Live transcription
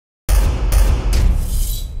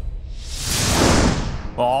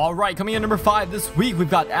Alright, coming in number 5 this week, we've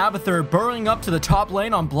got Abathur burrowing up to the top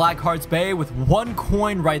lane on Blackheart's Bay with 1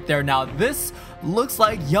 coin right there. Now, this looks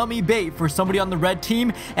like yummy bait for somebody on the red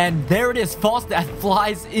team, and there it is. False that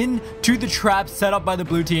flies into the trap set up by the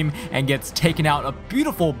blue team and gets taken out. A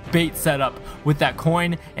beautiful bait setup with that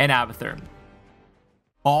coin and Abathur.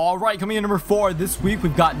 Alright, coming in number 4 this week,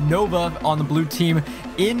 we've got Nova on the blue team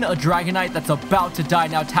in a Dragonite that's about to die.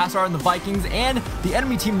 Now, Tassar and the Vikings and the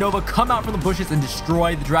enemy team Nova come out from the bushes and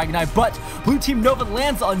destroy the Dragonite, but blue team Nova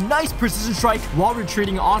lands a nice precision strike while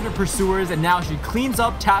retreating on her pursuers, and now she cleans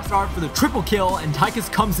up Tassar for the triple kill, and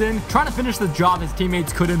Tychus comes in trying to finish the job his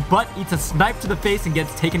teammates couldn't, but eats a snipe to the face and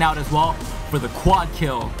gets taken out as well for the quad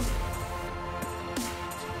kill.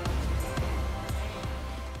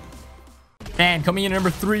 And coming in at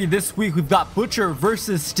number 3 this week, we've got Butcher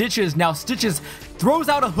versus Stitches. Now, Stitches throws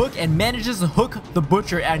out a hook and manages to hook the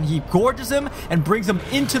Butcher, and he gorges him and brings him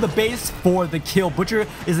into the base for the kill. Butcher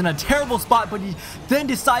is in a terrible spot, but he then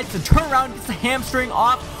decides to turn around, gets the hamstring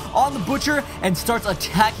off on the Butcher, and starts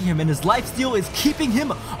attacking him, and his lifesteal is keeping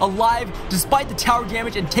him alive despite the tower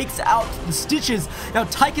damage and takes out the Stitches. Now,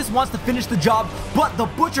 Tychus wants to finish the job, but the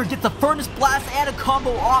Butcher gets a Furnace Blast and a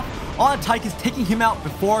combo off on Tychus, taking him out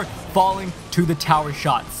before falling to the tower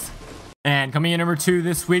shots. And coming in number 2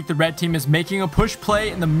 this week, the red team is making a push play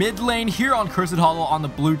in the mid lane here on Cursed Hollow on the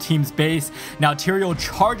blue team's base. Now, Tyrael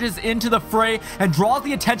charges into the fray and draws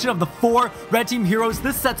the attention of the 4 red team heroes.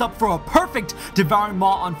 This sets up for a perfect Devouring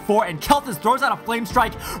Maw on 4, and Kelthus throws out a Flame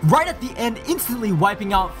Strike right at the end, instantly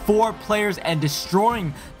wiping out 4 players and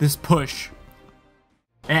destroying this push.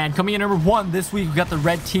 And coming in number 1 this week, we got the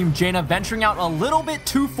red team Jaina venturing out a little bit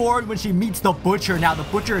too forward when she meets the Butcher. Now, the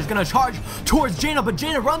Butcher is going to charge towards Jaina, but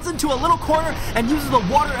Jaina runs into a little corner and uses the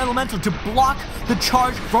Water Elemental to block the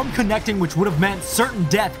charge from connecting, which would have meant certain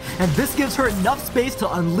death. And this gives her enough space to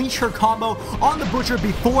unleash her combo on the Butcher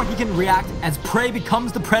before he can react, as Prey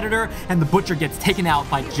becomes the Predator and the Butcher gets taken out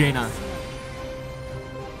by Jaina.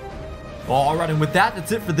 Alright, and with that,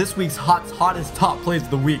 that's it for this week's hottest top plays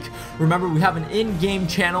of the week. Remember, we have an in-game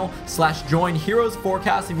channel /join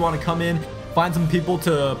HeroesForecast if you want to come in, find some people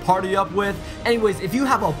to party up with. Anyways, if you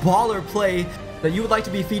have a baller play that you would like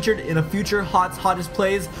to be featured in a future hottest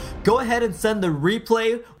plays, go ahead and send the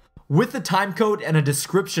replay with the time code and a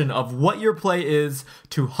description of what your play is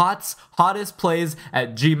to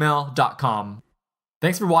hottestplays@gmail.com.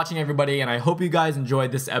 Thanks for watching, everybody, and I hope you guys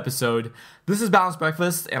enjoyed this episode. This is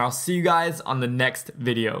BalncdBrkfst, and I'll see you guys on the next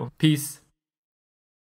video. Peace.